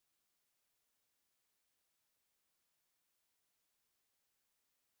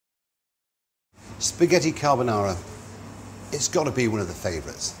Spaghetti carbonara, it's got to be one of the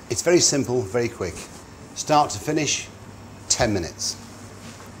favourites. It's very simple, very quick. Start to finish, 10 minutes.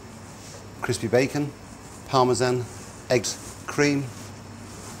 Crispy bacon, parmesan, eggs, cream,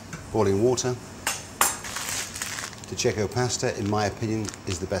 boiling water. The Cecco pasta, in my opinion,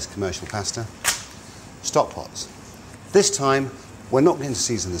 is the best commercial pasta. Stock pots. This time, we're not going to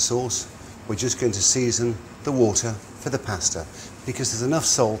season the sauce, we're just going to season the water for the pasta because there's enough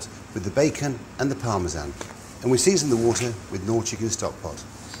salt with the bacon and the parmesan. And we season the water with Knorr chicken stock pot.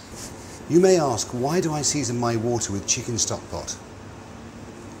 You may ask, why do I season my water with chicken stock pot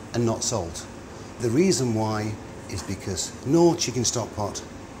and not salt? The reason why is because Knorr chicken stock pot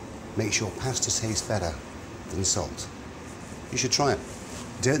makes your pasta taste better than salt. You should try it.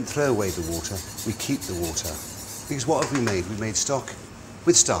 Don't throw away the water, we keep the water. Because what have we made? We made stock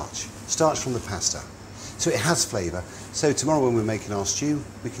with starch from the pasta. So it has flavour. So tomorrow when we're making our stew,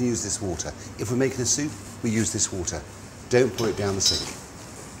 we can use this water. If we're making a soup, we use this water. Don't pour it down the sink.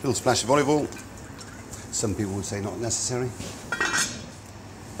 Little splash of olive oil. Some people would say not necessary.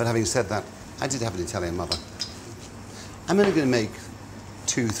 But having said that, I did have an Italian mother. I'm only going to make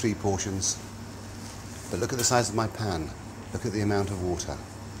 2-3 portions. But look at the size of my pan. Look at the amount of water.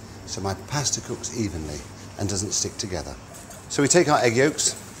 So my pasta cooks evenly and doesn't stick together. So we take our egg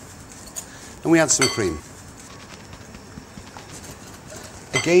yolks and we add some cream.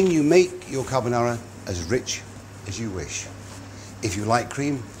 Again, you make your carbonara as rich as you wish. If you like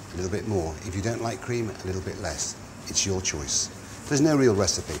cream, a little bit more. If you don't like cream, a little bit less. It's your choice. There's no real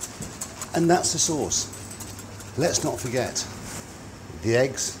recipe. And that's the sauce. Let's not forget, the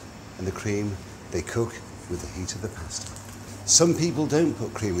eggs and the cream, they cook with the heat of the pasta. Some people don't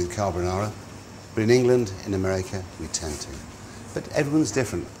put cream with carbonara, but in England, in America, we tend to. But everyone's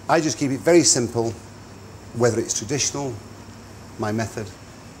different. I just keep it very simple. Whether it's traditional, my method,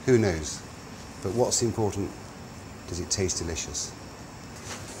 who knows? But what's important, does it taste delicious?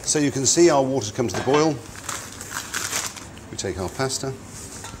 So you can see our water's come to the boil. We take our pasta,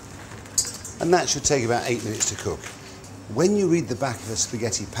 and that should take about 8 minutes to cook. When you read the back of a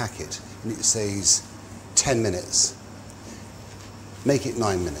spaghetti packet and it says 10 minutes, make it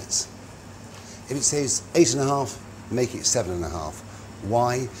 9 minutes. If it says 8.5, make it 7.5.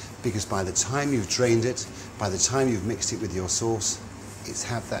 Why? Because by the time you've drained it, by the time you've mixed it with your sauce, it's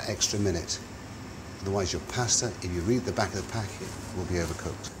had that extra minute. Otherwise your pasta, if you read the back of the packet, will be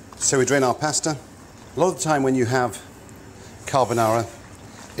overcooked. So we drain our pasta. A lot of the time when you have carbonara,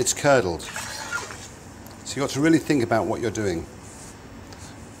 it's curdled. So you've got to really think about what you're doing.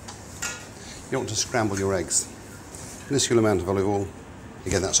 You don't want to scramble your eggs. Minuscule amount of olive oil.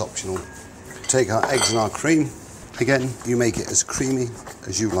 Again, that's optional. Take our eggs and our cream. Again, you make it as creamy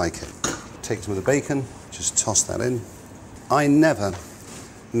as you like it. Take some of the bacon, just toss that in. I never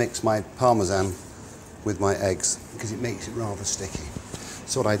mix my parmesan with my eggs because it makes it rather sticky.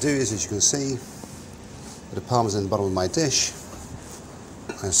 So what I do is, as you can see, put the parmesan in the bottom of my dish.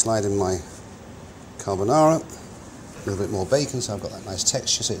 I slide in my carbonara, a little bit more bacon so I've got that nice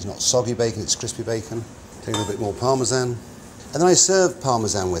texture, so it's not soggy bacon, it's crispy bacon. Take a little bit more parmesan. And then I serve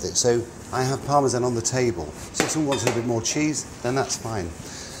parmesan with it, so I have parmesan on the table. So if someone wants a little bit more cheese, then that's fine.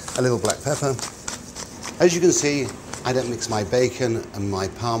 A little black pepper. As you can see, I don't mix my bacon and my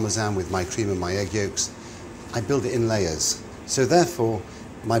parmesan with my cream and my egg yolks. I build it in layers. So therefore,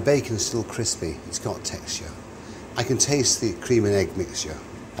 my bacon's still crispy, it's got texture. I can taste the cream and egg mixture.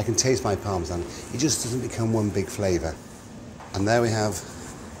 I can taste my parmesan. It just doesn't become one big flavour. And there we have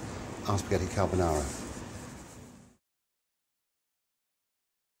our spaghetti carbonara.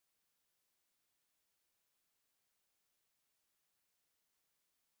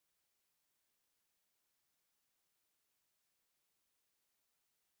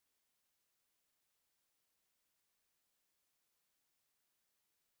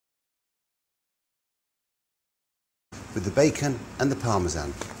 With the bacon and the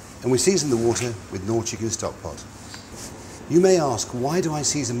parmesan. And we season the water with Knorr chicken stock pot. You may ask, why do I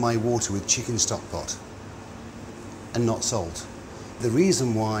season my water with chicken stock pot and not salt? The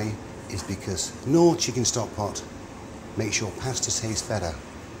reason why is because Knorr chicken stock pot makes your pasta taste better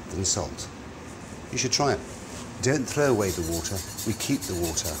than salt. You should try it. Don't throw away the water, we keep the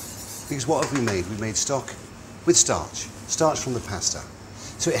water. Because what have we made? We made stock with starch from the pasta.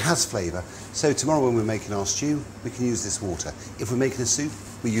 So it has flavour. So tomorrow when we're making our stew, we can use this water. If we're making a soup,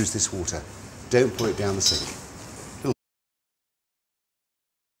 we use this water. Don't pour it down the sink.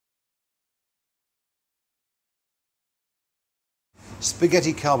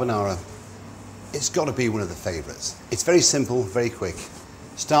 Spaghetti carbonara, it's got to be one of the favourites. It's very simple, very quick.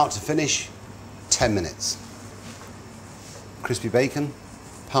 Start to finish, 10 minutes. Crispy bacon,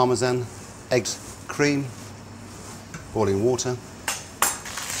 parmesan, eggs, cream, boiling water.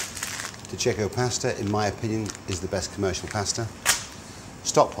 The Cecco pasta, in my opinion, is the best commercial pasta.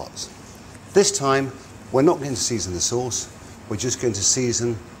 Stock pots. This time, we're not going to season the sauce, we're just going to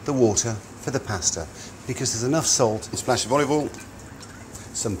season the water for the pasta because there's enough salt. A splash of olive oil.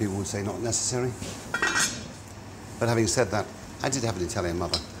 Some people would say not necessary. But having said that, I did have an Italian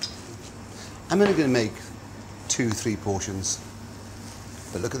mother. I'm only going to make 2-3 portions.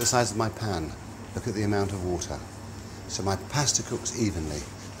 But look at the size of my pan. Look at the amount of water. So my pasta cooks evenly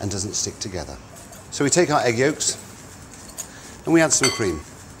and doesn't stick together. So we take our egg yolks and we add some cream.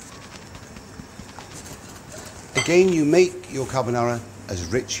 Again, you make your carbonara as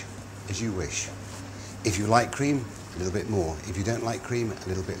rich as you wish. If you like cream, a little bit more. If you don't like cream, a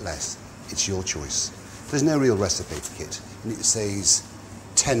little bit less. It's your choice. There's no real recipe kit. And it says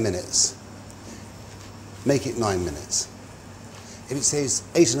 10 minutes. Make it 9 minutes. If it says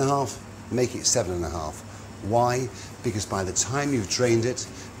 8.5, make it 7.5. Why? Because by the time you've drained it,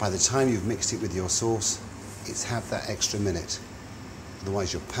 by the time you've mixed it with your sauce, it's had that extra minute.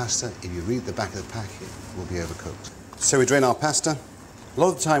 Otherwise your pasta, if you read the back of the packet, will be overcooked. So we drain our pasta. A lot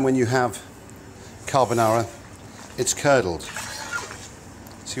of the time when you have carbonara, it's curdled.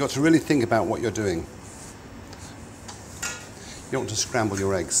 So you've got to really think about what you're doing. You don't want to scramble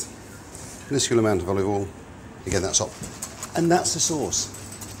your eggs. Minuscule amount of olive oil. Again, that's up. And that's the sauce.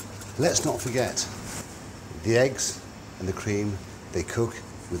 Let's not forget, the eggs and the cream, they cook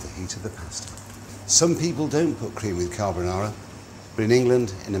with the heat of the pasta. Some people don't put cream with carbonara, but in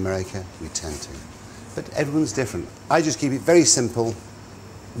England, in America, we tend to. But everyone's different. I just keep it very simple.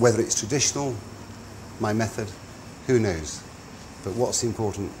 Whether it's traditional, my method, who knows? But what's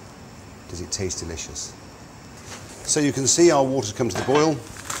important, does it taste delicious? So you can see our water's come to the boil.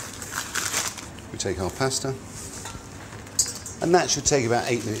 We take our pasta. And that should take about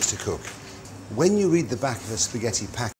 8 minutes to cook. When you read the back of a spaghetti packet,